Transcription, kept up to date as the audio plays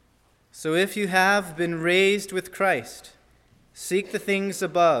So if you have been raised with Christ, seek the things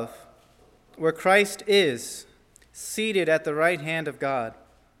above, where Christ is, seated at the right hand of God.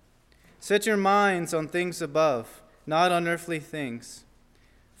 Set your minds on things above, not on earthly things.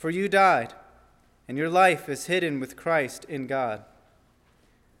 For you died, and your life is hidden with Christ in God.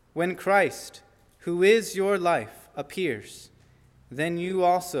 When Christ, who is your life, appears, then you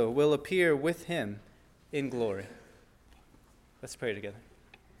also will appear with him in glory. Let's pray together.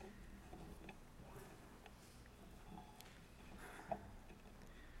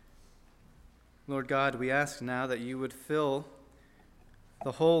 Lord God, we ask now that you would fill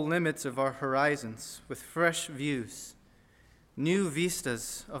the whole limits of our horizons with fresh views, new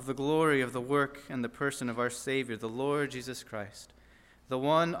vistas of the glory of the work and the person of our Savior, the Lord Jesus Christ, the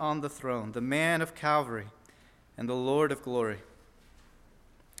one on the throne, the man of Calvary, and the Lord of glory.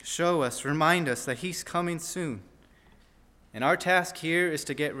 Show us, remind us that he's coming soon, and our task here is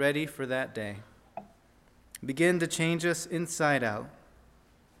to get ready for that day. Begin to change us inside out.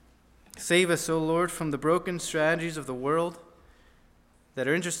 Save us, O Lord, from the broken strategies of the world that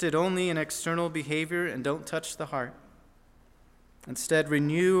are interested only in external behavior and don't touch the heart. Instead,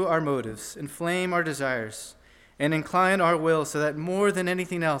 renew our motives, inflame our desires, and incline our will so that more than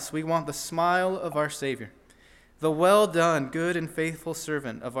anything else, we want the smile of our Savior, the well done, good and faithful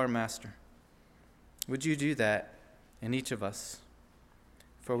servant of our Master. Would you do that in each of us?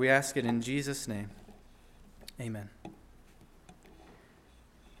 For we ask it in Jesus' name. Amen.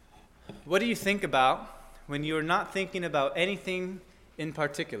 What do you think about when you are not thinking about anything in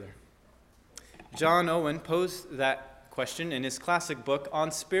particular? John Owen posed that question in his classic book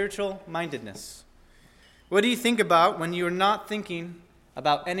on spiritual mindedness. What do you think about when you are not thinking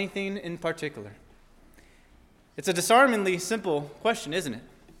about anything in particular? It's a disarmingly simple question, isn't it?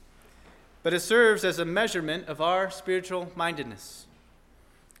 But it serves as a measurement of our spiritual mindedness.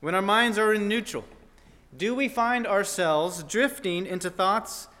 When our minds are in neutral, do we find ourselves drifting into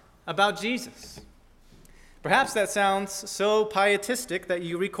thoughts about Jesus? Perhaps that sounds so pietistic that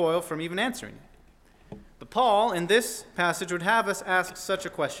you recoil from even answering it. But Paul, in this passage, would have us ask such a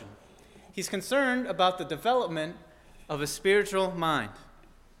question. He's concerned about the development of a spiritual mind.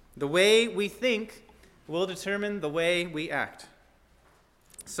 The way we think will determine the way we act.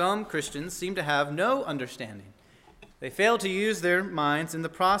 Some Christians seem to have no understanding. They fail to use their minds in the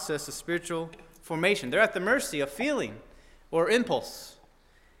process of spiritual formation. They're at the mercy of feeling or impulse.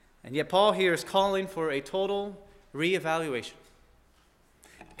 And yet Paul here is calling for a total reevaluation.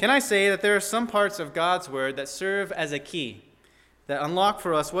 Can I say that there are some parts of God's word that serve as a key, that unlock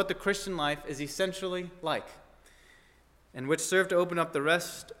for us what the Christian life is essentially like, and which serve to open up the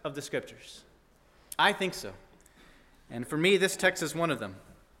rest of the scriptures? I think so. And for me, this text is one of them.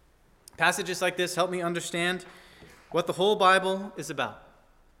 Passages like this help me understand what the whole Bible is about.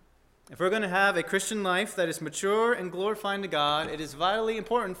 If we're going to have a Christian life that is mature and glorifying to God, it is vitally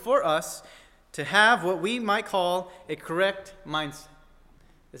important for us to have what we might call a correct mindset.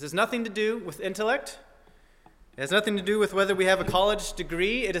 This has nothing to do with intellect. It has nothing to do with whether we have a college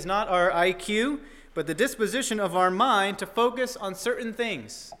degree. It is not our IQ, but the disposition of our mind to focus on certain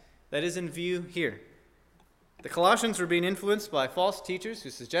things that is in view here. The Colossians were being influenced by false teachers who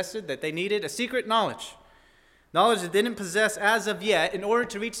suggested that they needed a secret knowledge that they didn't possess as of yet in order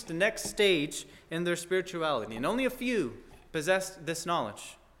to reach the next stage in their spirituality. And only a few possessed this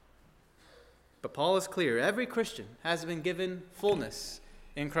knowledge. But Paul is clear. Every Christian has been given fullness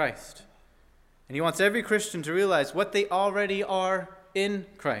in Christ. And he wants every Christian to realize what they already are in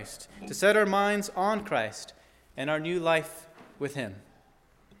Christ, to set our minds on Christ and our new life with him.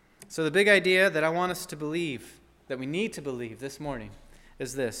 So the big idea that I want us to believe, that we need to believe this morning,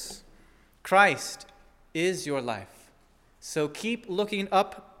 is this: Christ is your life. So keep looking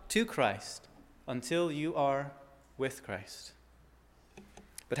up to Christ until you are with Christ.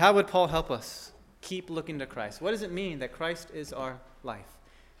 But how would Paul help us keep looking to Christ? What does it mean that Christ is our life?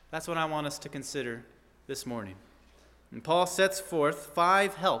 That's what I want us to consider this morning. And Paul sets forth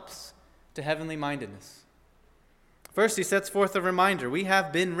 5 helps to heavenly mindedness. First, he sets forth a reminder. We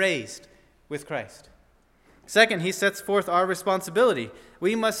have been raised with Christ. Second, he sets forth our responsibility.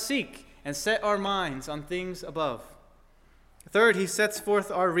 We must seek and set our minds on things above. Third, he sets forth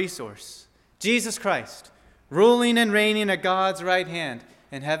our resource, Jesus Christ, ruling and reigning at God's right hand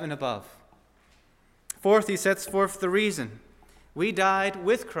in heaven above. Fourth, he sets forth the reason. We died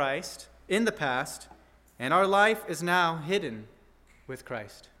with Christ in the past, and our life is now hidden with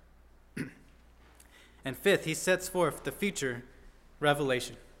Christ. And fifth, he sets forth the future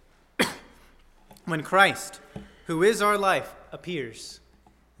revelation. When Christ, who is our life, appears,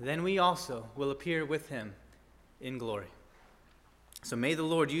 then we also will appear with him in glory. So may the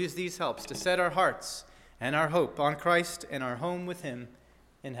Lord use these helps to set our hearts and our hope on Christ and our home with him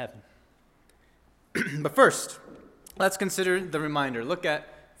in heaven. But first, let's consider the reminder. Look at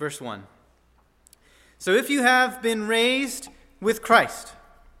verse 1. So if you have been raised with Christ,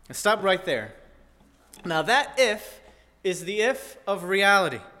 let's stop right there. Now that if is the if of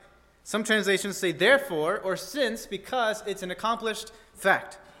reality. Some translations say therefore or since, because it's an accomplished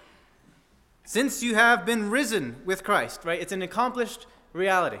fact. Since you have been risen with Christ, right? It's an accomplished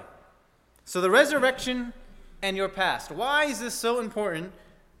reality. So the resurrection and your past. Why is this so important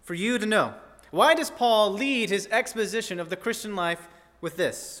for you to know? Why does Paul lead his exposition of the Christian life with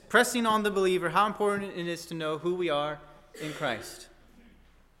this, pressing on the believer how important it is to know who we are in Christ?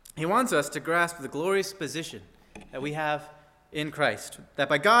 He wants us to grasp the glorious position that we have in Christ, that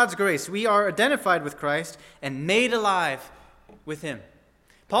by God's grace we are identified with Christ and made alive with him.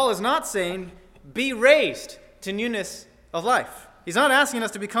 Paul is not saying, be raised to newness of life. He's not asking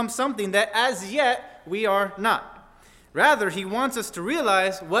us to become something that as yet we are not. Rather, he wants us to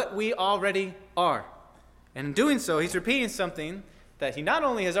realize what we already are. And in doing so, he's repeating something that he not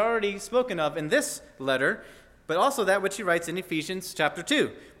only has already spoken of in this letter, but also that which he writes in Ephesians chapter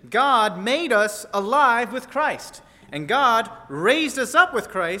 2. God made us alive with Christ, and God raised us up with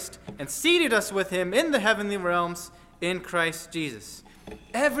Christ and seated us with him in the heavenly realms in Christ Jesus.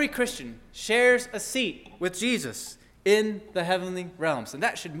 Every Christian shares a seat with Jesus in the heavenly realms, and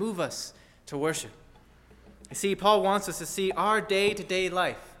that should move us to worship. You see, Paul wants us to see our day-to-day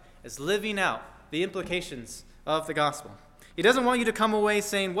life as living out the implications of the gospel. He doesn't want you to come away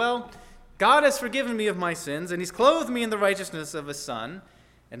saying, well, God has forgiven me of my sins, and he's clothed me in the righteousness of his Son,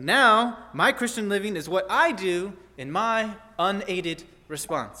 and now my Christian living is what I do in my unaided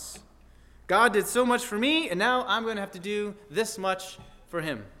response. God did so much for me, and now I'm going to have to do this much for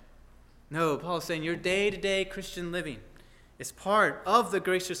him. No, Paul is saying your day-to-day Christian living is part of the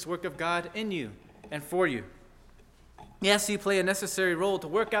gracious work of God in you and for you. Yes, you play a necessary role to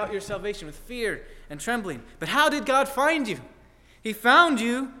work out your salvation with fear and trembling. But how did God find you? He found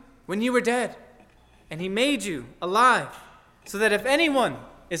you when you were dead, and he made you alive, so that if anyone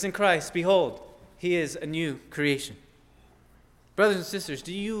is in Christ, behold, he is a new creation. Brothers and sisters,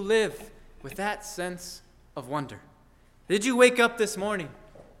 do you live with that sense of wonder? Did you wake up this morning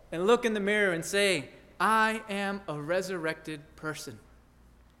and look in the mirror and say, I am a resurrected person?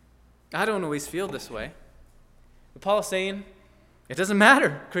 I don't always feel this way. But Paul is saying, it doesn't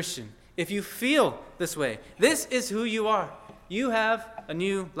matter, Christian, if you feel this way. This is who you are. You have a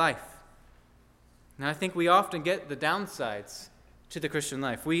new life. And I think we often get the downsides to the Christian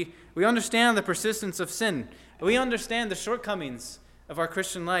life. We understand the persistence of sin. We understand the shortcomings of our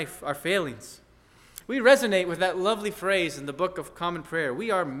Christian life, our failings. We resonate with that lovely phrase in the Book of Common Prayer.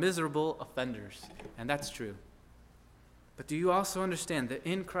 We are miserable offenders. And that's true. But do you also understand that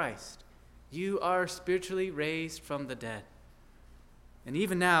in Christ, you are spiritually raised from the dead? And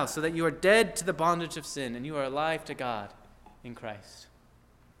even now, so that you are dead to the bondage of sin and you are alive to God in Christ.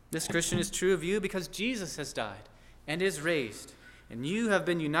 This, Christian, is true of you because Jesus has died and is raised, and you have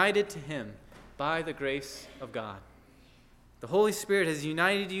been united to him by the grace of God. The Holy Spirit has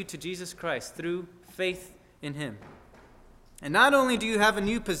united you to Jesus Christ through faith in him. And not only do you have a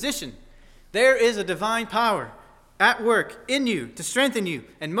new position, there is a divine power at work in you to strengthen you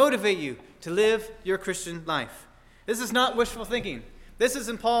and motivate you to live your Christian life. This is not wishful thinking. This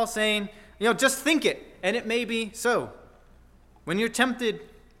isn't Paul saying, just think it, and it may be so. When you're tempted,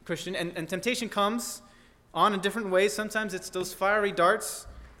 Christian, and temptation comes on in different ways. Sometimes it's those fiery darts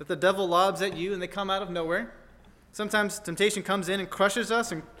that the devil lobs at you, and they come out of nowhere. Sometimes temptation comes in and crushes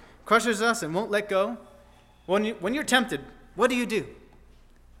us and won't let go. When you're tempted, what do?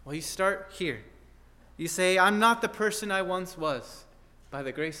 Well, you start here. You say, I'm not the person I once was by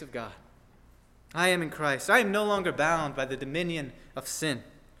the grace of God. I am in Christ. I am no longer bound by the dominion of sin.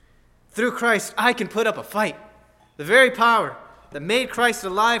 Through Christ, I can put up a fight. The very power that made Christ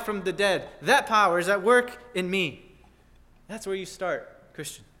alive from the dead, that power is at work in me. That's where you start,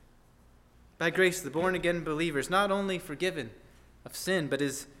 Christian. By grace, the born-again believer is not only forgiven of sin, but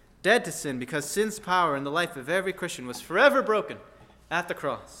is dead to sin because sin's power in the life of every Christian was forever broken at the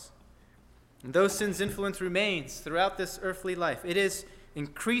cross. And though sin's influence remains throughout this earthly life, it is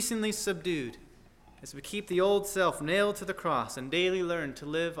increasingly subdued as we keep the old self nailed to the cross and daily learn to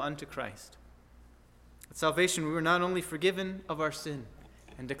live unto Christ. At salvation, we were not only forgiven of our sin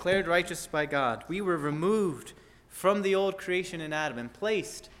and declared righteous by God, we were removed from the old creation in Adam and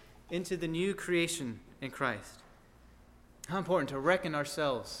placed into the new creation in Christ. How important to reckon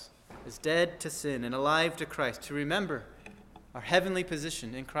ourselves as dead to sin and alive to Christ, to remember our heavenly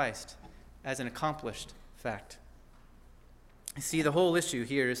position in Christ as an accomplished fact. You see, the whole issue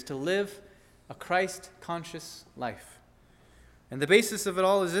here is to live a Christ-conscious life. And the basis of it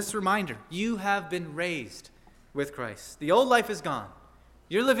all is this reminder: you have been raised with Christ. The old life is gone.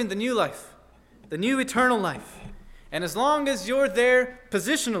 You're living the new life, the new eternal life. And as long as you're there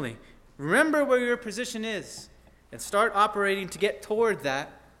positionally, remember where your position is and start operating to get toward that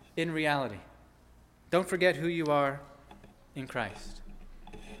in reality. Don't forget who you are in Christ.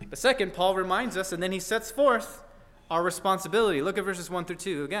 But second, Paul reminds us, and then he sets forth our responsibility. Look at verses 1 through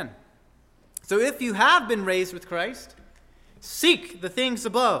 2 again. So if you have been raised with Christ, seek the things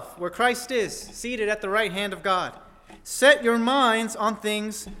above, where Christ is, seated at the right hand of God. Set your minds on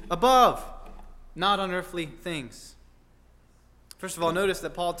things above, not on earthly things. First of all, notice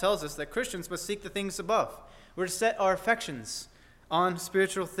that Paul tells us that Christians must seek the things above. We're to set our affections on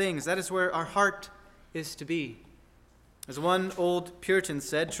spiritual things. That is where our heart is to be. As one old Puritan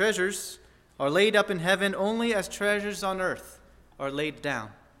said, treasures are laid up in heaven only as treasures on earth are laid down.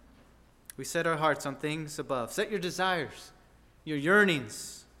 We set our hearts on things above. Set your desires, your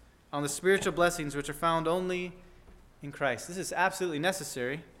yearnings on the spiritual blessings which are found only in Christ. This is absolutely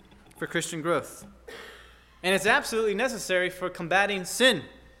necessary for Christian growth. And it's absolutely necessary for combating sin.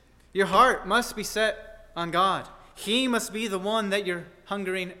 Your heart must be set on God. He must be the one that you're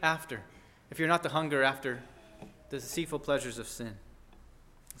hungering after, if you're not to hunger after the deceitful pleasures of sin.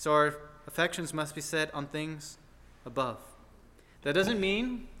 So our affections must be set on things above. That doesn't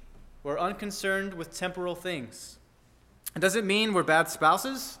mean we're unconcerned with temporal things. It doesn't mean we're bad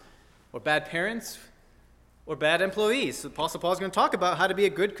spouses or bad parents or bad employees. The Apostle Paul is going to talk about how to be a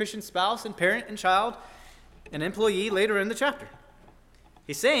good Christian spouse and parent and child and employee later in the chapter.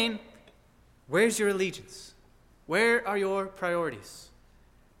 He's saying, where's your allegiance? Where are your priorities?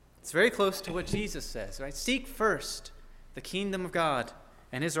 It's very close to what Jesus says, right? Seek first the kingdom of God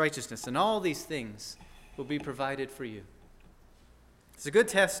and his righteousness, and all these things will be provided for you. It's a good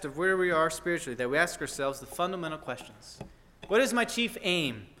test of where we are spiritually that we ask ourselves the fundamental questions. What is my chief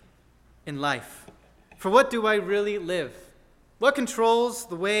aim in life? For what do I really live? What controls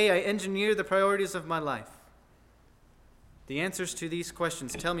the way I engineer the priorities of my life? The answers to these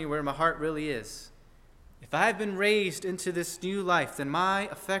questions tell me where my heart really is. If I have been raised into this new life, then my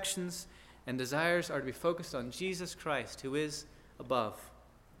affections and desires are to be focused on Jesus Christ, who is above.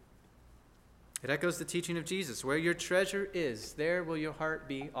 It echoes the teaching of Jesus. Where your treasure is, there will your heart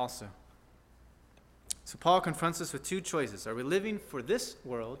be also. So Paul confronts us with two choices. Are we living for this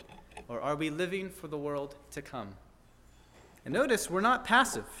world, or are we living for the world to come? And notice, we're not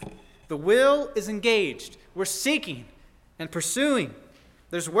passive. The will is engaged. We're seeking and pursuing.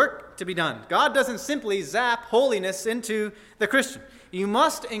 There's work to be done. God doesn't simply zap holiness into the Christian. You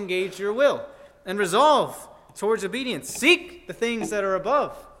must engage your will and resolve towards obedience. Seek the things that are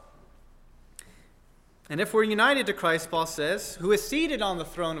above. And if we're united to Christ, Paul says, who is seated on the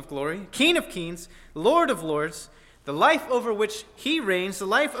throne of glory, King of kings, Lord of lords, the life over which he reigns, the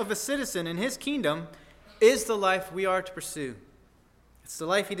life of a citizen in his kingdom, is the life we are to pursue. It's the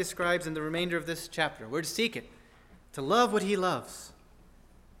life he describes in the remainder of this chapter. We're to seek it, to love what he loves.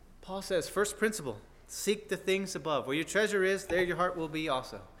 Paul says, first principle, seek the things above. Where your treasure is, there your heart will be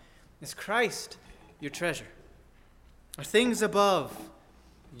also. Is Christ your treasure? Are things above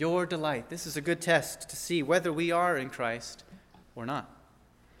your delight? This is a good test to see whether we are in Christ or not.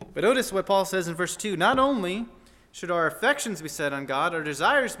 But notice what Paul says in verse 2. Not only should our affections be set on God, our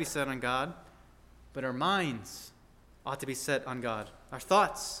desires be set on God, but our minds ought to be set on God. Our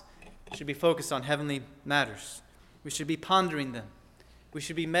thoughts should be focused on heavenly matters. We should be pondering them. We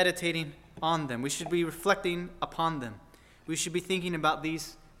should be meditating on them. We should be reflecting upon them. We should be thinking about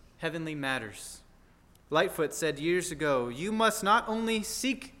these heavenly matters. Lightfoot said years ago, you must not only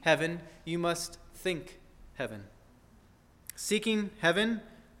seek heaven, you must think heaven. Seeking heaven,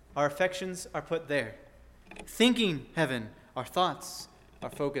 our affections are put there. Thinking heaven, our thoughts are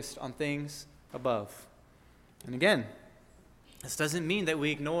focused on things above. And again, this doesn't mean that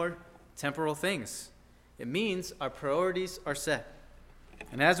we ignore temporal things. It means our priorities are set.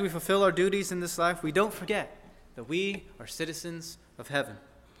 And as we fulfill our duties in this life, we don't forget that we are citizens of heaven.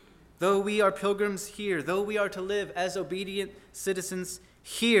 Though we are pilgrims here, though we are to live as obedient citizens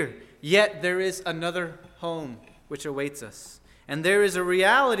here, yet there is another home which awaits us. And there is a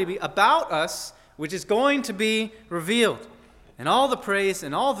reality about us which is going to be revealed. And all the praise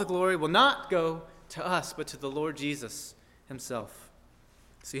and all the glory will not go to us, but to the Lord Jesus himself.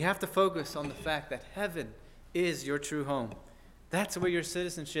 So you have to focus on the fact that heaven is your true home. That's where your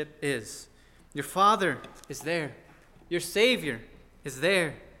citizenship is. Your Father is there. Your Savior is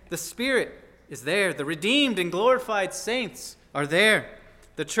there. The Spirit is there. The redeemed and glorified saints are there.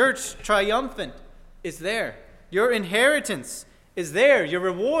 The church triumphant is there. Your inheritance is there. Your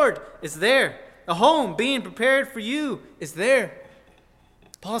reward is there. A home being prepared for you is there.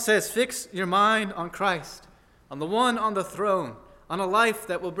 Paul says, fix your mind on Christ, on the one on the throne, on a life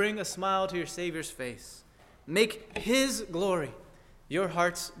that will bring a smile to your Savior's face. Make his glory your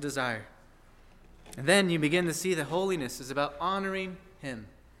heart's desire. And then you begin to see that holiness is about honoring him,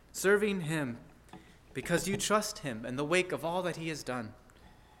 serving him, because you trust him in the wake of all that he has done,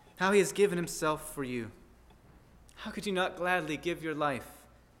 how he has given himself for you. How could you not gladly give your life,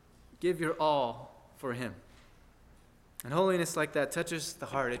 give your all for him? And holiness like that touches the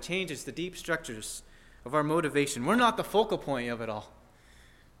heart. It changes the deep structures of our motivation. We're not the focal point of it all.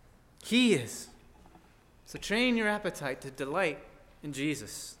 He is. So train your appetite to delight in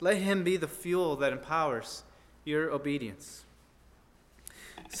Jesus. Let him be the fuel that empowers your obedience.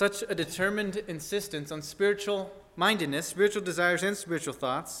 Such a determined insistence on spiritual mindedness, spiritual desires, and spiritual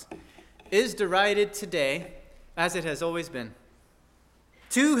thoughts is derided today as it has always been.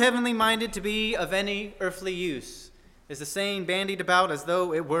 Too heavenly minded to be of any earthly use is the saying bandied about as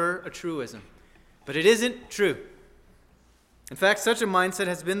though it were a truism. But it isn't true. In fact, such a mindset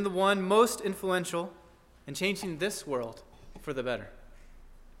has been the one most influential in changing this world for the better.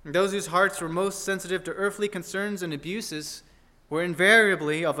 And those whose hearts were most sensitive to earthly concerns and abuses were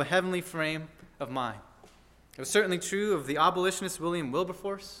invariably of a heavenly frame of mind. It was certainly true of the abolitionist William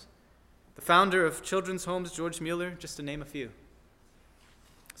Wilberforce, the founder of children's homes George Mueller, just to name a few.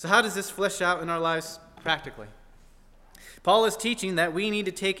 So how does this flesh out in our lives practically? Paul is teaching that we need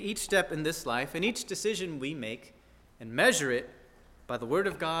to take each step in this life and each decision we make and measure it by the Word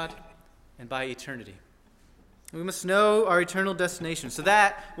of God and by eternity. We must know our eternal destination so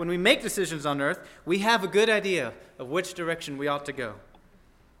that when we make decisions on earth, we have a good idea of which direction we ought to go.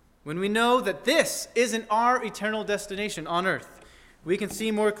 When we know that this isn't our eternal destination on earth, we can see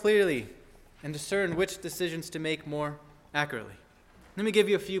more clearly and discern which decisions to make more accurately. Let me give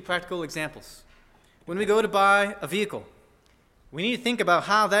you a few practical examples. When we go to buy a vehicle, we need to think about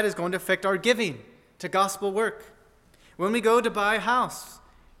how that is going to affect our giving to gospel work. When we go to buy a house,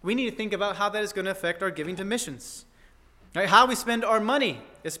 we need to think about how that is going to affect our giving to missions. Right? How we spend our money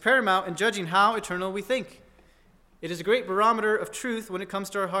is paramount in judging how eternal we think. It is a great barometer of truth when it comes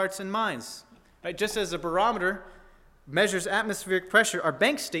to our hearts and minds. Right? Just as a barometer measures atmospheric pressure, our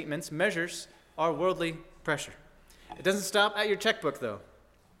bank statements measures our worldly pressure. It doesn't stop at your checkbook, though.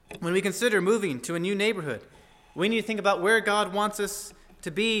 When we consider moving to a new neighborhood, we need to think about where God wants us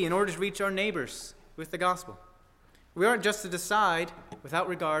to be in order to reach our neighbors with the gospel. We aren't just to decide without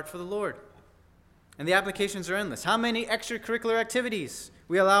regard for the Lord. And the applications are endless. How many extracurricular activities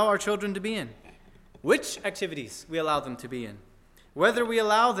we allow our children to be in? Which activities we allow them to be in? Whether we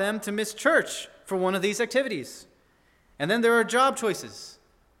allow them to miss church for one of these activities. And then there are job choices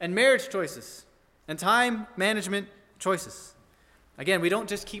and marriage choices and time management choices. Again, we don't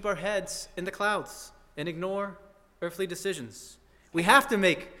just keep our heads in the clouds and ignore earthly decisions. We have to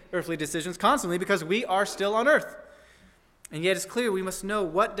make earthly decisions constantly because we are still on earth. And yet it's clear we must know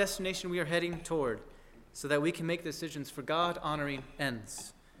what destination we are heading toward so that we can make decisions for God-honoring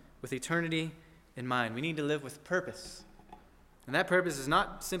ends with eternity in mind. We need to live with purpose. And that purpose is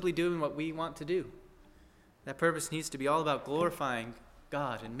not simply doing what we want to do. That purpose needs to be all about glorifying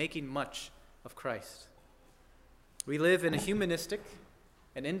God and making much of Christ. We live in a humanistic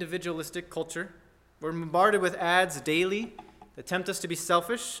and individualistic culture. We're bombarded with ads daily that tempt us to be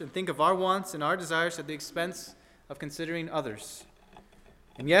selfish and think of our wants and our desires at the expense of considering others.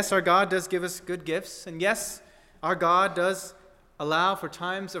 And yes, our God does give us good gifts. And yes, our God does allow for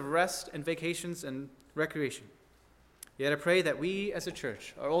times of rest and vacations and recreation. Yet I pray that we as a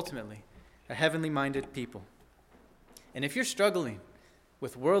church are ultimately a heavenly minded people. And if you're struggling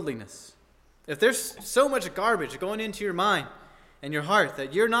with worldliness, if there's so much garbage going into your mind and your heart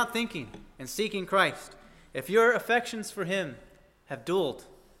that you're not thinking and seeking Christ, if your affections for him have dulled,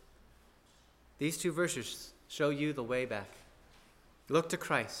 these two verses show you the way back. Look to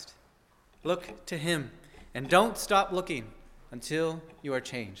Christ. Look to him. And don't stop looking until you are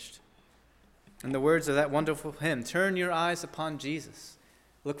changed. In the words of that wonderful hymn, turn your eyes upon Jesus.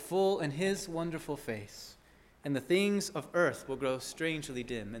 Look full in his wonderful face. And the things of earth will grow strangely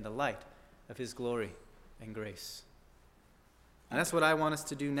dim in the light of his glory and grace. And that's what I want us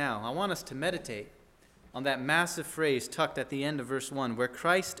to do now. I want us to meditate on that massive phrase tucked at the end of verse 1, where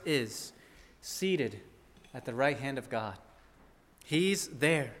Christ is seated at the right hand of God. He's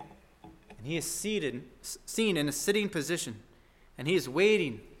there, and he is seen in a sitting position, and he is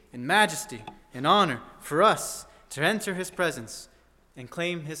waiting in majesty and honor for us to enter his presence and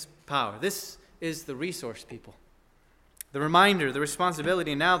claim his power. This is the resource, people. The reminder, the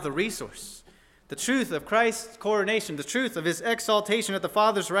responsibility, and now the resource. The truth of Christ's coronation, the truth of his exaltation at the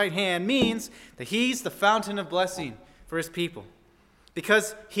Father's right hand means that he's the fountain of blessing for his people.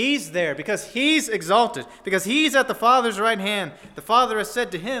 Because he's there, because he's exalted, because he's at the Father's right hand, the Father has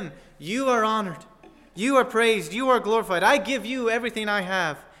said to him, you are honored, you are praised, you are glorified. I give you everything I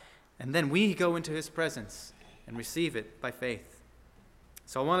have. And then we go into his presence and receive it by faith.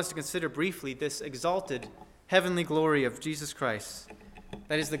 So I want us to consider briefly this exalted heavenly glory of Jesus Christ.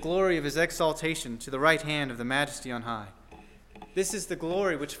 That is the glory of his exaltation to the right hand of the Majesty on high. This is the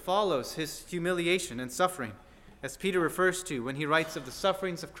glory which follows his humiliation and suffering, as Peter refers to when he writes of the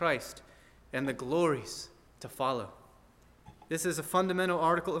sufferings of Christ and the glories to follow. This is a fundamental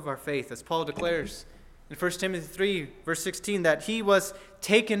article of our faith, as Paul declares in 1 Timothy 3, verse 16, that he was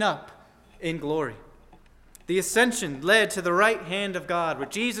taken up in glory. The ascension led to the right hand of God, where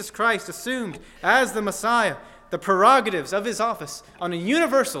Jesus Christ assumed as the Messiah the prerogatives of his office on a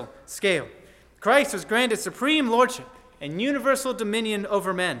universal scale. Christ was granted supreme lordship and universal dominion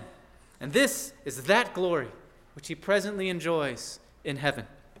over men. And this is that glory which he presently enjoys in heaven.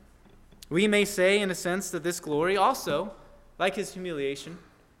 We may say, in a sense, that this glory also, like his humiliation,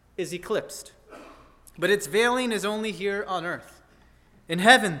 is eclipsed. But its veiling is only here on earth. In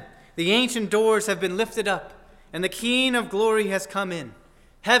heaven, the ancient doors have been lifted up, and the King of glory has come in.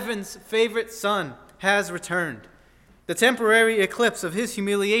 Heaven's favorite Son has returned. The temporary eclipse of his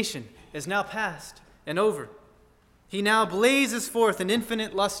humiliation is now past and over. He now blazes forth in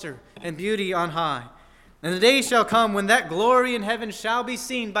infinite luster and beauty on high. And the day shall come when that glory in heaven shall be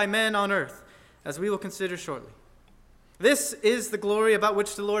seen by men on earth, as we will consider shortly. This is the glory about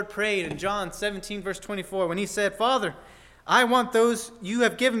which the Lord prayed in John 17, verse 24, when he said, Father, I want those you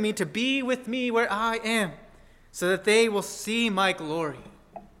have given me to be with me where I am, so that they will see my glory,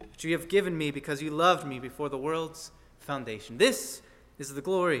 which you have given me because you loved me before the world's foundation. This is the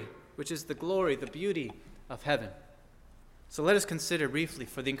glory, which is the glory, the beauty of heaven. So let us consider briefly,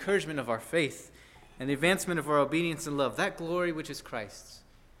 for the encouragement of our faith and the advancement of our obedience and love, that glory which is Christ's,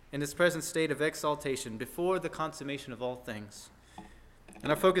 in his present state of exaltation before the consummation of all things.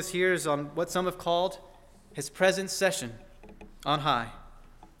 And our focus here is on what some have called his present session on high.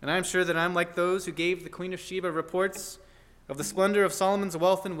 And I'm sure that I'm like those who gave the Queen of Sheba reports of the splendor of Solomon's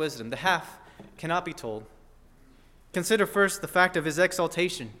wealth and wisdom. The half cannot be told. Consider first the fact of his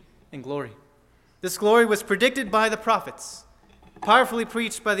exaltation and glory. This glory was predicted by the prophets, powerfully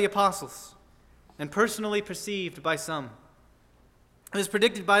preached by the apostles, and personally perceived by some. It was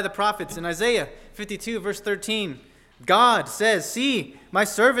predicted by the prophets in Isaiah 52, verse 13. God says, see, my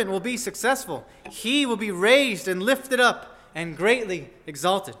servant will be successful. He will be raised and lifted up and greatly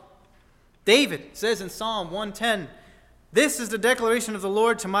exalted. David says in Psalm 110, this is the declaration of the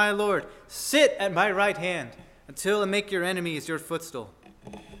Lord to my Lord. Sit at my right hand until I make your enemies your footstool.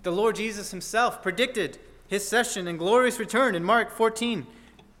 The Lord Jesus himself predicted his session and glorious return in Mark 14.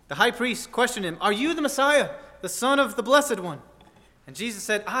 The high priest questioned him, are you the Messiah, the Son of the Blessed One? And Jesus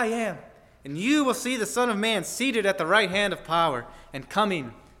said, I am, and you will see the Son of Man seated at the right hand of power and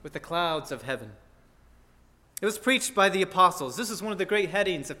coming with the clouds of heaven. It was preached by the apostles. This is one of the great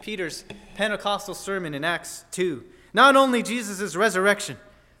headings of Peter's Pentecostal sermon in Acts 2. Not only Jesus' resurrection,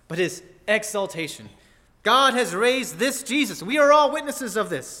 but his exaltation. God has raised this Jesus. We are all witnesses of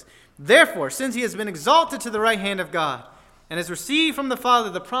this. Therefore, since he has been exalted to the right hand of God, and has received from the Father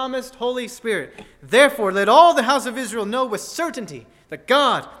the promised Holy Spirit, therefore let all the house of Israel know with certainty that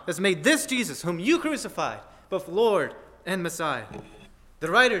God has made this Jesus, whom you crucified, both Lord and Messiah.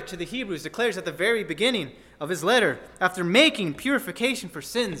 The writer to the Hebrews declares at the very beginning of his letter, after making purification for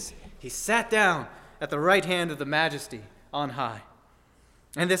sins, he sat down at the right hand of the Majesty on high.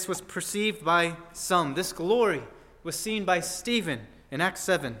 And this was perceived by some. This glory was seen by Stephen in Acts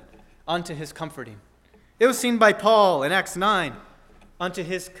 7 unto his comforting. It was seen by Paul in Acts 9 unto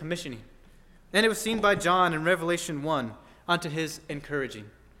his commissioning. And it was seen by John in Revelation 1 unto his encouraging.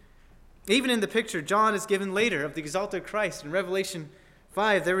 Even in the picture John is given later of the exalted Christ in Revelation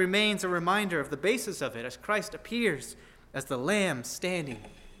 5, there remains a reminder of the basis of it as Christ appears as the Lamb standing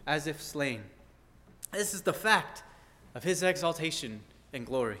as if slain. This is the fact of his exaltation and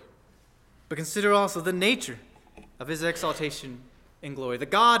glory. But consider also the nature of his exaltation and glory. The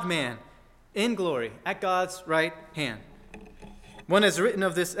God-man in glory at God's right hand. One has written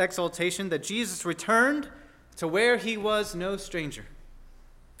of this exaltation that Jesus returned to where he was no stranger.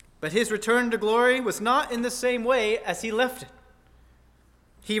 But his return to glory was not in the same way as he left it.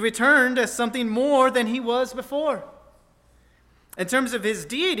 He returned as something more than he was before. In terms of his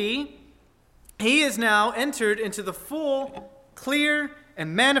deity, he is now entered into the full, clear,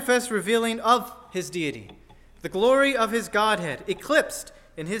 and manifest revealing of his deity. The glory of his Godhead, eclipsed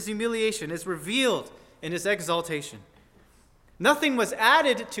in his humiliation is revealed in his exaltation. Nothing was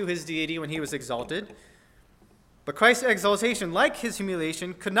added to his deity when he was exalted, but Christ's exaltation, like his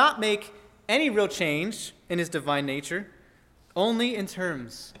humiliation, could not make any real change in his divine nature, only in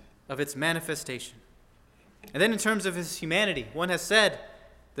terms of its manifestation. And then in terms of his humanity, one has said,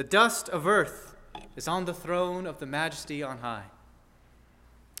 the dust of earth is on the throne of the majesty on high.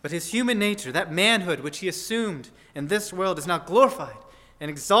 But his human nature, that manhood which he assumed in this world, is now glorified and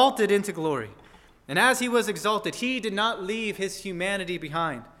exalted into glory. And as he was exalted, he did not leave his humanity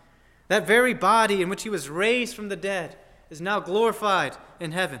behind. That very body in which he was raised from the dead is now glorified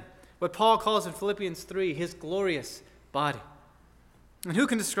in heaven. What Paul calls in Philippians 3, his glorious body. And who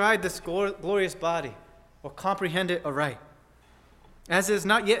can describe this glorious body or comprehend it aright? As it has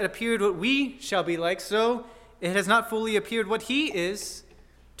not yet appeared what we shall be like, so it has not fully appeared what he is,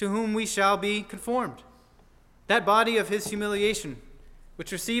 to whom we shall be conformed. That body of his humiliation,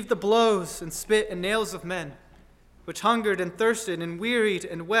 which received the blows and spit and nails of men, which hungered and thirsted and wearied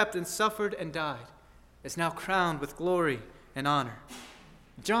and wept and suffered and died, is now crowned with glory and honor.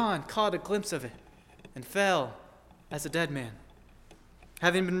 John caught a glimpse of it and fell as a dead man.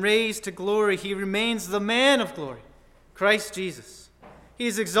 Having been raised to glory, he remains the man of glory, Christ Jesus. He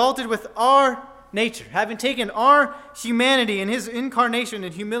is exalted with our nature. Having taken our humanity in his incarnation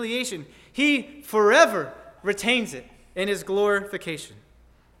and humiliation, he forever retains it in his glorification.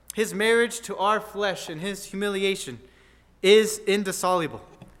 His marriage to our flesh and his humiliation is indissoluble.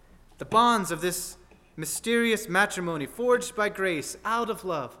 The bonds of this mysterious matrimony, forged by grace out of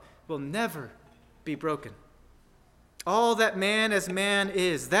love, will never be broken. All that man as man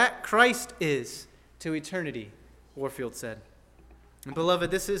is, that Christ is to eternity, Warfield said. And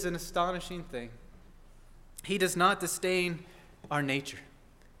beloved, this is an astonishing thing. He does not disdain our nature.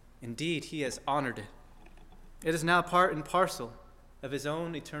 Indeed, he has honored it. It is now part and parcel of his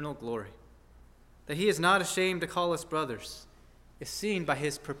own eternal glory. That he is not ashamed to call us brothers is seen by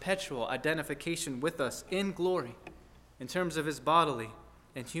his perpetual identification with us in glory, in terms of his bodily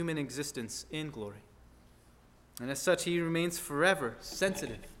and human existence in glory. And as such, he remains forever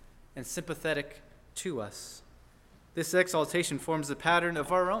sensitive and sympathetic to us. This exaltation forms the pattern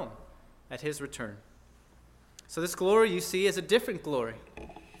of our own at his return. So this glory, you see, is a different glory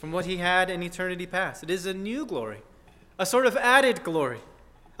from what he had in eternity past. It is a new glory, a sort of added glory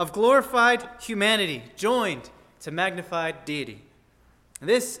of glorified humanity joined to magnified deity.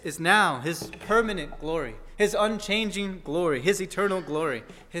 This is now his permanent glory, his unchanging glory, his eternal glory,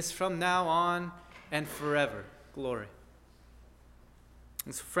 his from now on and forever glory.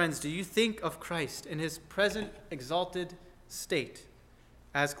 And so, friends, do you think of Christ in his present exalted state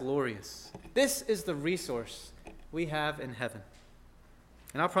as glorious? This is the resource we have in heaven.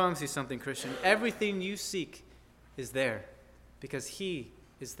 And I'll promise you something, Christian. Everything you seek is there because he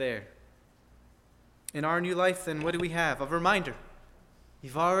is there. In our new life, then, what do we have? A reminder.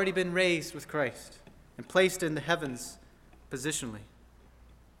 You've already been raised with Christ and placed in the heavens positionally.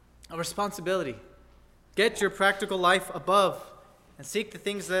 A responsibility. Get your practical life above and seek the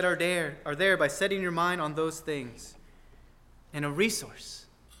things that are there by setting your mind on those things. And a resource.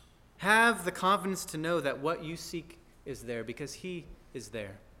 Have the confidence to know that what you seek is there because he is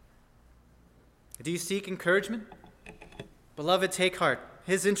there. Do you seek encouragement? Beloved, take heart.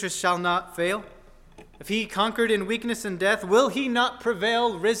 His interest shall not fail. If he conquered in weakness and death, will he not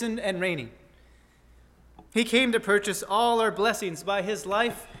prevail, risen and reigning? He came to purchase all our blessings by his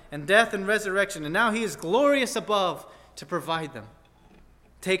life and death and resurrection, and now he is glorious above to provide them.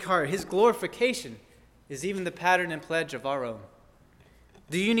 Take heart. His glorification is even the pattern and pledge of our own.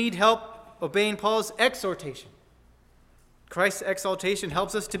 Do you need help obeying Paul's exhortation? Christ's exaltation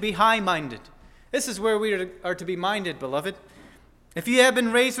helps us to be high-minded. This is where we are to be minded, beloved. If you have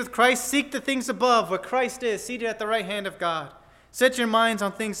been raised with Christ, seek the things above, where Christ is, seated at the right hand of God. Set your minds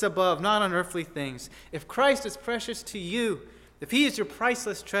on things above, not on earthly things. If Christ is precious to you, if he is your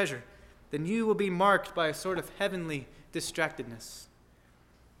priceless treasure, then you will be marked by a sort of heavenly distractedness.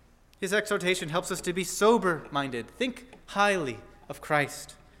 His exhortation helps us to be sober-minded. Think highly of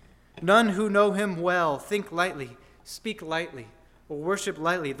Christ. None who know him well think lightly, speak lightly, or worship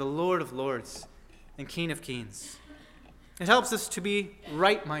lightly the Lord of lords and King of kings. It helps us to be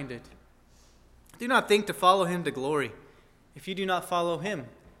right-minded. Do not think to follow him to glory if you do not follow him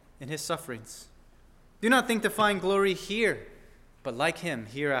in his sufferings. Do not think to find glory here, but like him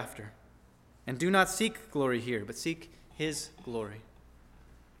hereafter. And do not seek glory here, but seek his glory.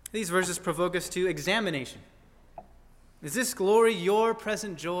 These verses provoke us to examination. Is this glory your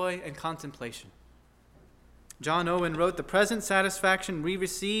present joy and contemplation? John Owen wrote, "The present satisfaction we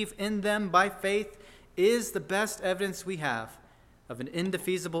receive in them by faith is the best evidence we have of an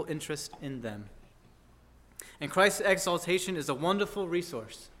indefeasible interest in them. And Christ's exaltation is a wonderful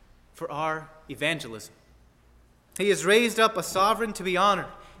resource for our evangelism. He has raised up a sovereign to be honored.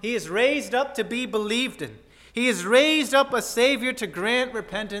 He is raised up to be believed in. He has raised up a Savior to grant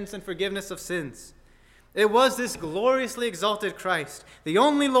repentance and forgiveness of sins. It was this gloriously exalted Christ, the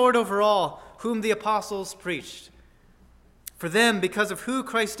only Lord over all, whom the apostles preached. For them, because of who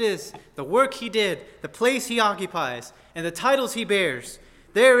Christ is, the work he did, the place he occupies, and the titles he bears,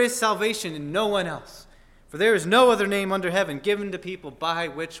 there is salvation in no one else. For there is no other name under heaven given to people by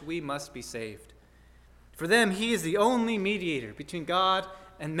which we must be saved. For them, he is the only mediator between God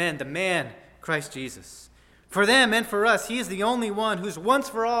and men, the man, Christ Jesus. For them and for us, he is the only one who's once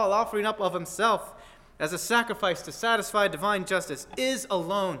for all offering up of himself as a sacrifice to satisfy divine justice is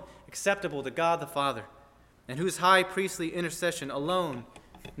alone acceptable to God the Father, and whose high priestly intercession alone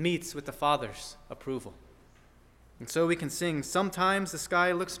meets with the Father's approval. And so we can sing, sometimes the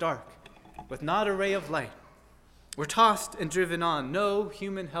sky looks dark, with not a ray of light. We're tossed and driven on, no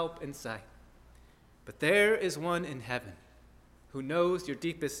human help in sight. But there is one in heaven who knows your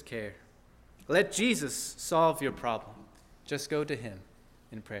deepest care. Let Jesus solve your problem. Just go to him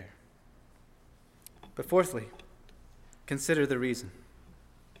in prayer. But fourthly, consider the reason.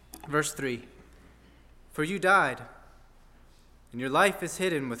 Verse 3, for you died, and your life is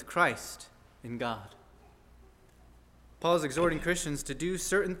hidden with Christ in God. Paul is exhorting Christians to do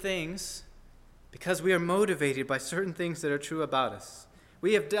certain things because we are motivated by certain things that are true about us.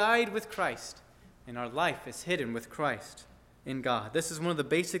 We have died with Christ, and our life is hidden with Christ in God. This is one of the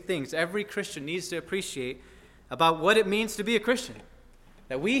basic things every Christian needs to appreciate about what it means to be a Christian.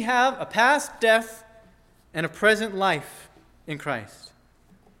 That we have a past death and a present life in Christ.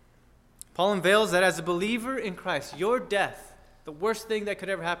 Paul unveils that as a believer in Christ, your death, the worst thing that could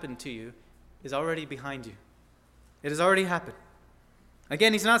ever happen to you, is already behind you. It has already happened.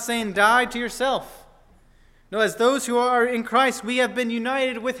 Again, he's not saying die to yourself. No, as those who are in Christ, we have been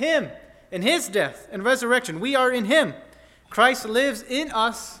united with him in his death and resurrection. We are in him. Christ lives in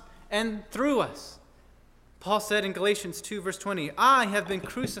us and through us. Paul said in Galatians 2, verse 20, I have been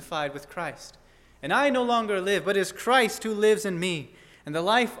crucified with Christ, and I no longer live, but it is Christ who lives in me. And the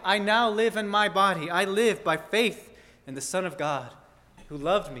life I now live in my body, I live by faith in the Son of God, who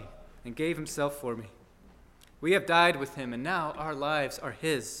loved me and gave himself for me. We have died with him, and now our lives are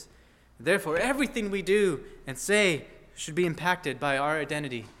his. Therefore, everything we do and say should be impacted by our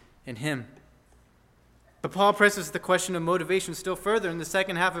identity in him. But Paul presses the question of motivation still further in the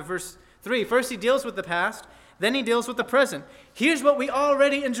second half of verse 3. First, he deals with the past, then he deals with the present. Here's what we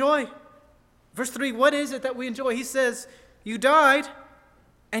already enjoy. Verse 3, what is it that we enjoy? He says, you died,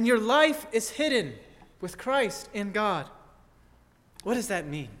 and your life is hidden with Christ in God. What does that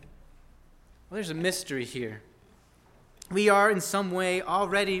mean? Well, there's a mystery here. We are in some way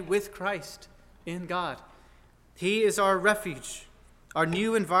already with Christ in God. He is our refuge, our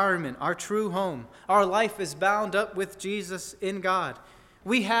new environment, our true home. Our life is bound up with Jesus in God.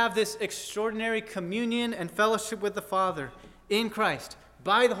 We have this extraordinary communion and fellowship with the Father in Christ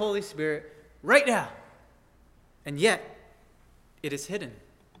by the Holy Spirit right now. And yet, it is hidden.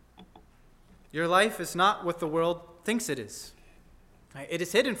 Your life is not what the world thinks it is. It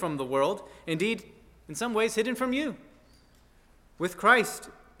is hidden from the world, indeed, in some ways hidden from you. With Christ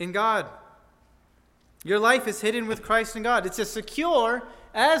in God. Your life is hidden with Christ in God. It's as secure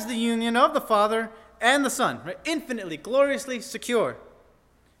as the union of the Father and the Son, right? Infinitely, gloriously secure,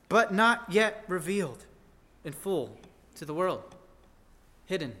 but not yet revealed in full to the world.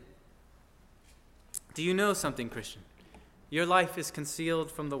 Hidden. Do you know something, Christian? Your life is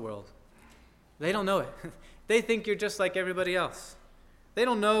concealed from the world. They don't know it. They think you're just like everybody else. They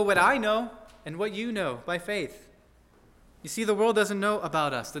don't know what I know and what you know by faith. You see, the world doesn't know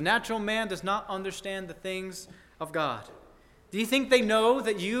about us. The natural man does not understand the things of God. Do you think they know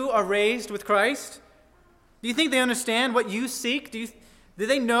that you are raised with Christ? Do you think they understand what you seek? Do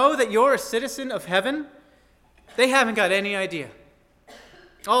they know that you're a citizen of heaven? They haven't got any idea.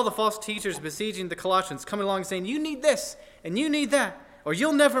 All the false teachers besieging the Colossians coming along saying, you need this and you need that, or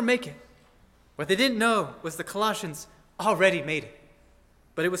you'll never make it. What they didn't know was the Colossians already made it.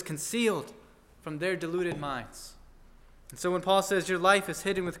 But it was concealed from their deluded minds. And so when Paul says your life is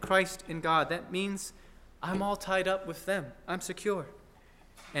hidden with Christ in God, that means I'm all tied up with them. I'm secure.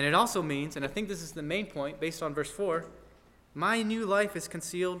 And it also means, and I think this is the main point based on verse 4, my new life is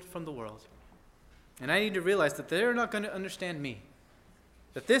concealed from the world. And I need to realize that they're not going to understand me.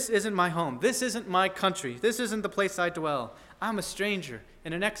 That this isn't my home. This isn't my country. This isn't the place I dwell. I'm a stranger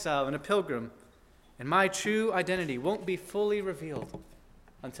and an exile and a pilgrim. And my true identity won't be fully revealed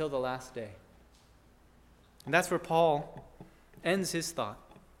until the last day. And that's where Paul ends his thought.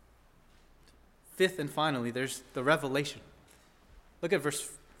 Fifth and finally, there's the revelation. Look at verse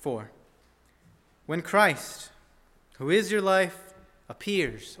 4. When Christ, who is your life,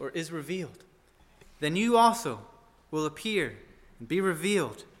 appears or is revealed, then you also will appear and be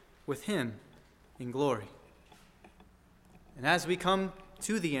revealed with him in glory. And as we come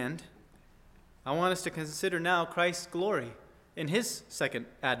to the end, I want us to consider now Christ's glory in his second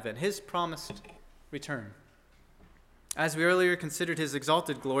advent, his promised return. As we earlier considered his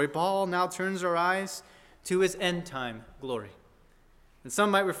exalted glory, Paul now turns our eyes to his end-time glory. And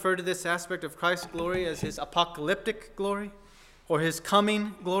some might refer to this aspect of Christ's glory as his apocalyptic glory or his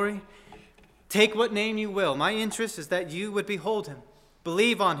coming glory. Take what name you will. My interest is that you would behold him,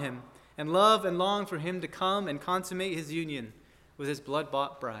 believe on him, and love and long for him to come and consummate his union with his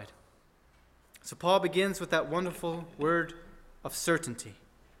blood-bought bride. So Paul begins with that wonderful word of certainty.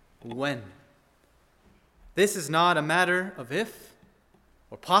 When? This is not a matter of if,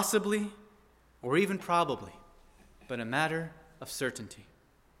 or possibly, or even probably, but a matter of certainty.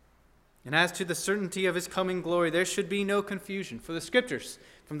 And as to the certainty of his coming glory, there should be no confusion, for the Scriptures,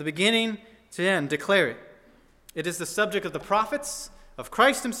 from the beginning to end, declare it. It is the subject of the prophets, of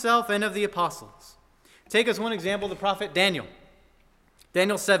Christ himself, and of the apostles. Take as one example the prophet Daniel.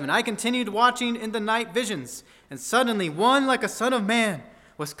 Daniel 7, I continued watching in the night visions, and suddenly one like a son of man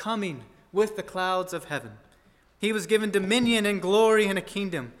was coming with the clouds of heaven. He was given dominion and glory and a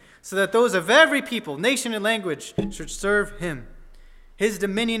kingdom, so that those of every people, nation, and language should serve him. His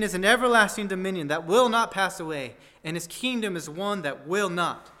dominion is an everlasting dominion that will not pass away, and his kingdom is one that will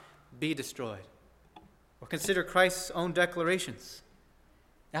not be destroyed. Or consider Christ's own declarations.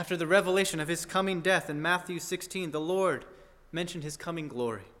 After the revelation of his coming death in Matthew 16, the Lord mentioned his coming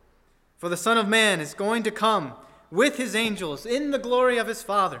glory. For the Son of Man is going to come with his angels in the glory of his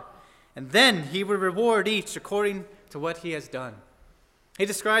Father, and then he will reward each according to what he has done. He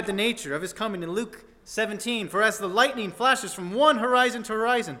described the nature of his coming in Luke 17, for as the lightning flashes from one horizon to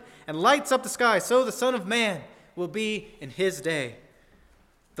horizon and lights up the sky, so the Son of Man will be in his day.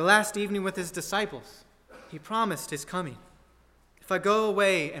 The last evening with his disciples, he promised his coming. If I go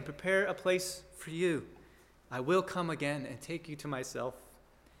away and prepare a place for you, I will come again and take you to myself,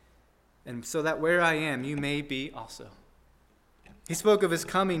 and so that where I am, you may be also. He spoke of his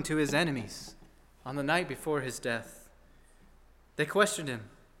coming to his enemies on the night before his death. They questioned him,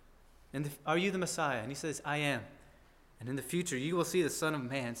 are you the Messiah? And he says, I am. And in the future, you will see the Son of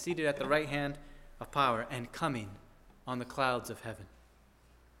Man seated at the right hand of power and coming on the clouds of heaven.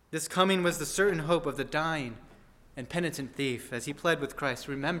 This coming was the certain hope of the dying and penitent thief as he pled with Christ,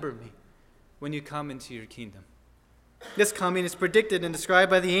 remember me when you come into your kingdom. This coming is predicted and described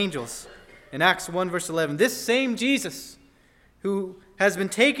by the angels in Acts 1 verse 11. This same Jesus who has been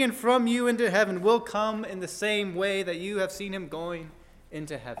taken from you into heaven will come in the same way that you have seen him going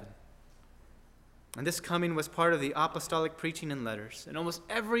into heaven. And this coming was part of the apostolic preaching and letters. In almost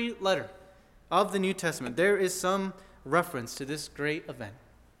every letter of the New Testament, there is some reference to this great event.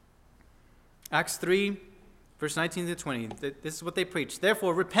 Acts 3, verse 19 to 20, this is what they preach.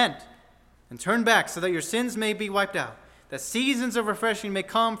 Therefore, repent and turn back so that your sins may be wiped out, that seasons of refreshing may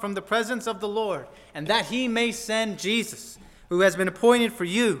come from the presence of the Lord, and that he may send Jesus, who has been appointed for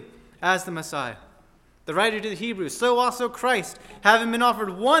you as the Messiah. The writer to the Hebrews, so also Christ, having been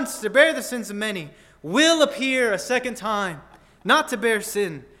offered once to bear the sins of many, will appear a second time, not to bear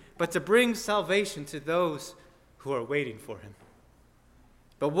sin, but to bring salvation to those who are waiting for him.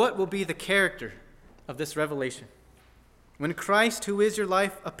 But what will be the character of this revelation? When Christ, who is your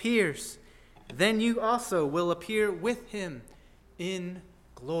life, appears, then you also will appear with him in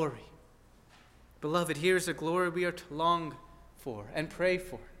glory. Beloved, here is a glory we are to long for and pray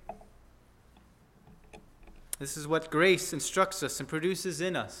for. This is what grace instructs us and produces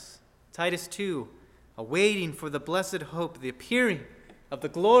in us. Titus 2, awaiting for the blessed hope, the appearing of the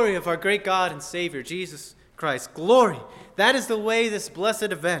glory of our great God and Savior, Jesus Christ. Glory. That is the way this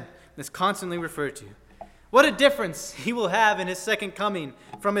blessed event is constantly referred to. What a difference he will have in his second coming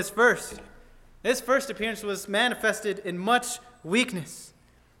from his first. His first appearance was manifested in much weakness.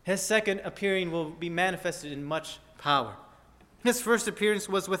 His second appearing will be manifested in much power. His first appearance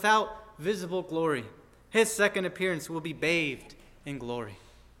was without visible glory. His second appearance will be bathed in glory.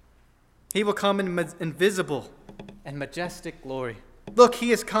 He will come in invisible and majestic glory. Look,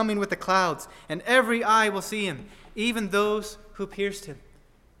 he is coming with the clouds, and every eye will see him, even those who pierced him.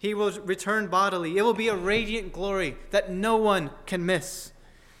 He will return bodily. It will be a radiant glory that no one can miss.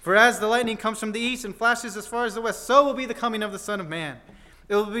 For as the lightning comes from the east and flashes as far as the west, so will be the coming of the Son of Man.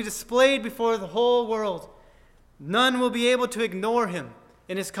 It will be displayed before the whole world. None will be able to ignore him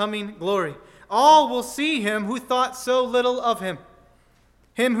in his coming glory. All will see him who thought so little of him.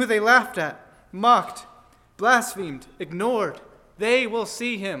 Him who they laughed at, mocked, blasphemed, ignored. They will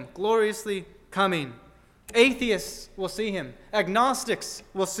see him gloriously coming. Atheists will see him. Agnostics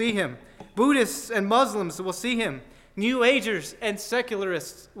will see him. Buddhists and Muslims will see him. New Agers and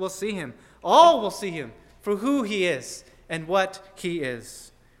secularists will see him. All will see him for who he is and what he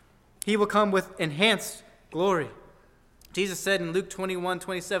is. He will come with enhanced glory. Jesus said in Luke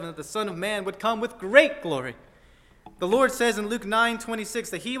 21:27 that the Son of Man would come with great glory. The Lord says in Luke 9:26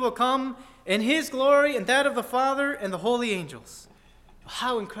 that he will come in his glory and that of the Father and the holy angels.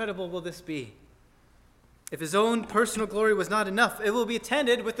 How incredible will this be? If his own personal glory was not enough, it will be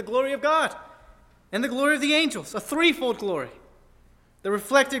attended with the glory of God and the glory of the angels, a threefold glory. The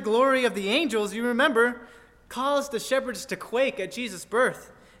reflected glory of the angels, you remember, caused the shepherds to quake at Jesus'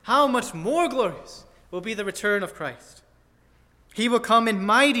 birth. How much more glorious will be the return of Christ? He will come in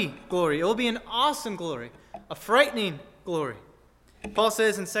mighty glory. It will be an awesome glory, a frightening glory. Paul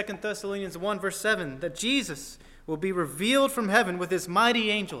says in 2 Thessalonians 1 verse 7 that Jesus will be revealed from heaven with his mighty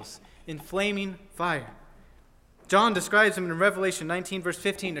angels in flaming fire. John describes him in Revelation 19 verse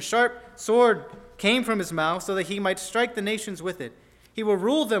 15. A sharp sword came from his mouth so that he might strike the nations with it. He will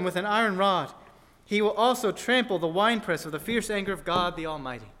rule them with an iron rod. He will also trample the winepress of the fierce anger of God the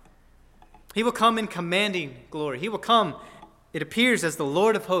Almighty. He will come in commanding glory. He will come, it appears, as the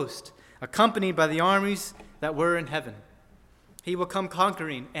Lord of hosts, accompanied by the armies that were in heaven. He will come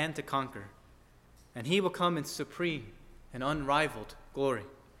conquering and to conquer. And he will come in supreme and unrivaled glory.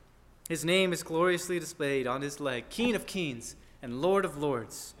 His name is gloriously displayed on his leg, King of kings and Lord of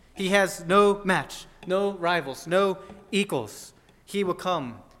lords. He has no match, no rivals, no equals. He will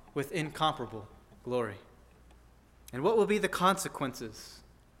come with incomparable glory. And what will be the consequences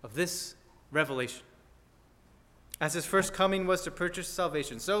of this revelation? As his first coming was to purchase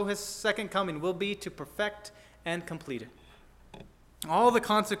salvation, so his second coming will be to perfect and complete it. All the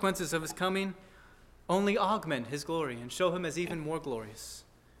consequences of his coming only augment his glory and show him as even more glorious.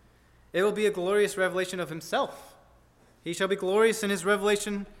 It will be a glorious revelation of himself. He shall be glorious in his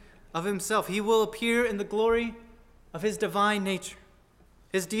revelation of himself. He will appear in the glory of his divine nature.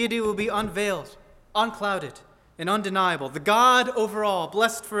 His deity will be unveiled, unclouded, and undeniable. The God over all,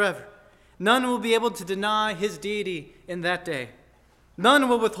 blessed forever. None will be able to deny his deity in that day. None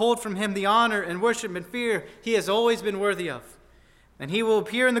will withhold from him the honor and worship and fear he has always been worthy of. And he will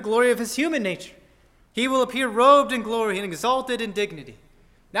appear in the glory of his human nature. He will appear robed in glory and exalted in dignity.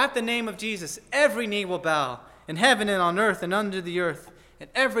 At the name of Jesus, every knee will bow, in heaven and on earth and under the earth, and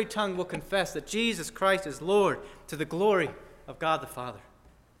every tongue will confess that Jesus Christ is Lord, to the glory of God the Father.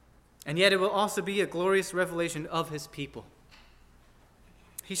 And yet it will also be a glorious revelation of his people.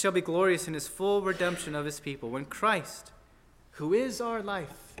 He shall be glorious in his full redemption of his people. When Christ, who is our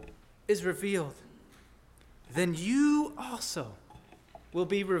life, is revealed, then you also will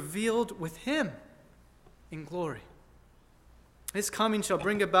be revealed with him in glory. His coming shall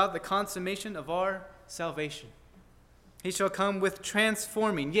bring about the consummation of our salvation. He shall come with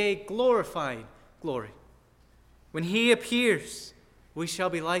transforming, yea, glorifying glory. When he appears, we shall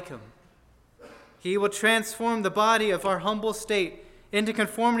be like him. He will transform the body of our humble state into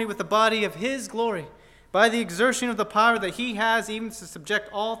conformity with the body of his glory by the exertion of the power that he has even to subject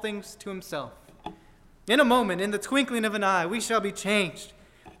all things to himself. In a moment, in the twinkling of an eye, we shall be changed.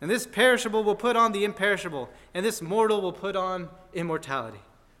 And this perishable will put on the imperishable, and this mortal will put on immortality.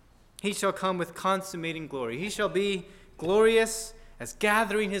 He shall come with consummating glory. He shall be glorious as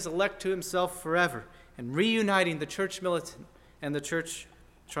gathering his elect to himself forever and reuniting the church militant and the church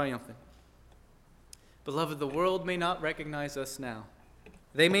triumphant. Beloved, the world may not recognize us now.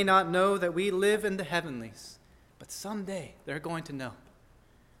 They may not know that we live in the heavenlies, but someday they're going to know.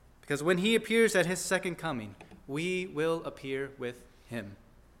 Because when he appears at his second coming, we will appear with him.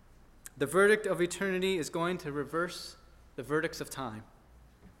 The verdict of eternity is going to reverse the verdicts of time.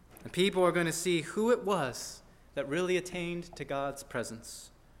 And people are going to see who it was that really attained to God's presence.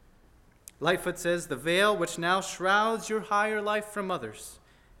 Lightfoot says, the veil which now shrouds your higher life from others,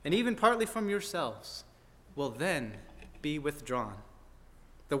 and even partly from yourselves, will then be withdrawn.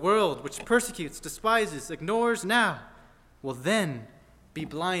 The world which persecutes, despises, ignores now, will then be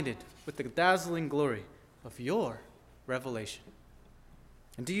blinded with the dazzling glory of your revelation.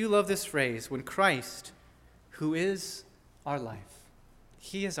 And do you love this phrase, when Christ, who is our life,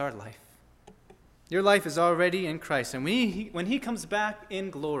 he is our life. Your life is already in Christ, and when he comes back in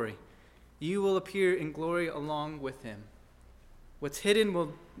glory, you will appear in glory along with him. What's hidden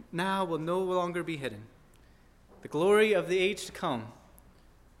will no longer be hidden. The glory of the age to come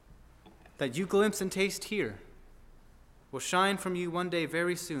that you glimpse and taste here will shine from you one day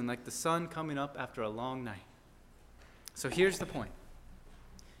very soon, like the sun coming up after a long night. So here's the point.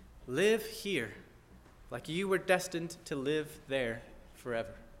 Live here like you were destined to live there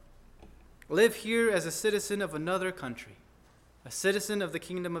forever. Live here as a citizen of another country, a citizen of the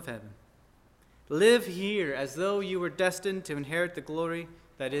kingdom of heaven. Live here as though you were destined to inherit the glory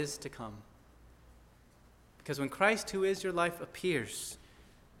that is to come. Because when Christ, who is your life, appears,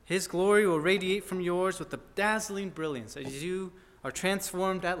 his glory will radiate from yours with a dazzling brilliance as you are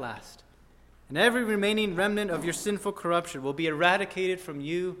transformed at last. And every remaining remnant of your sinful corruption will be eradicated from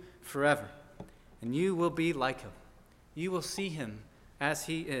you forever. And you will be like him. You will see him as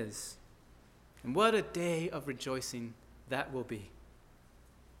he is. And what a day of rejoicing that will be.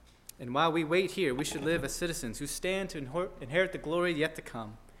 And while we wait here, we should live as citizens who stand to inherit the glory yet to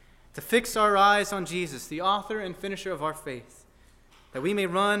come, to fix our eyes on Jesus, the author and finisher of our faith, that we may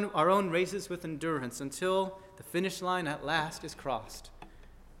run our own races with endurance until the finish line at last is crossed.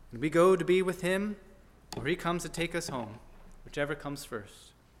 And we go to be with him, or he comes to take us home, whichever comes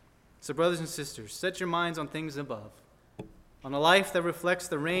first. So brothers and sisters, set your minds on things above, on a life that reflects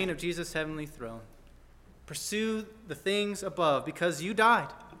the reign of Jesus' heavenly throne. Pursue the things above, because you died,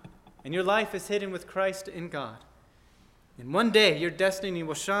 and your life is hidden with Christ in God. And one day your destiny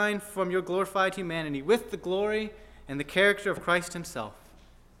will shine from your glorified humanity with the glory and the character of Christ himself.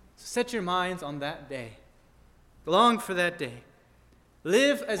 So set your minds on that day. Long for that day.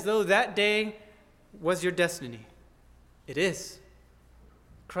 Live as though that day was your destiny. It is.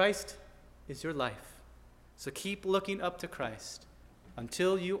 Christ is your life. So keep looking up to Christ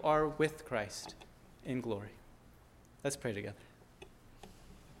until you are with Christ in glory. Let's pray together.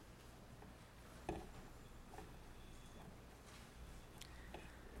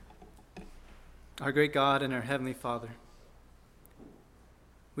 Our great God and our Heavenly Father,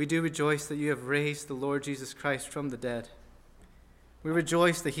 we do rejoice that you have raised the Lord Jesus Christ from the dead. We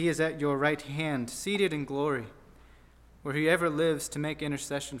rejoice that he is at your right hand, seated in glory, where he ever lives to make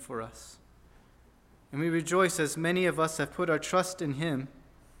intercession for us. And we rejoice, as many of us have put our trust in him,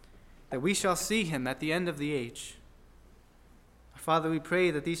 that we shall see him at the end of the age. Father, we pray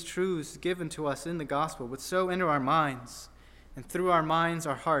that these truths given to us in the gospel would so enter our minds, and through our minds,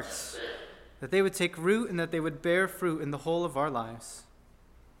 our hearts, that they would take root and that they would bear fruit in the whole of our lives.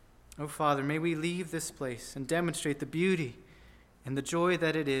 Oh, Father, may we leave this place and demonstrate the beauty and the joy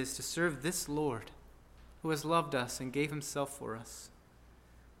that it is to serve this Lord who has loved us and gave himself for us,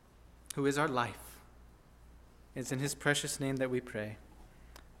 who is our life. It's in his precious name that we pray.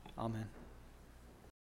 Amen.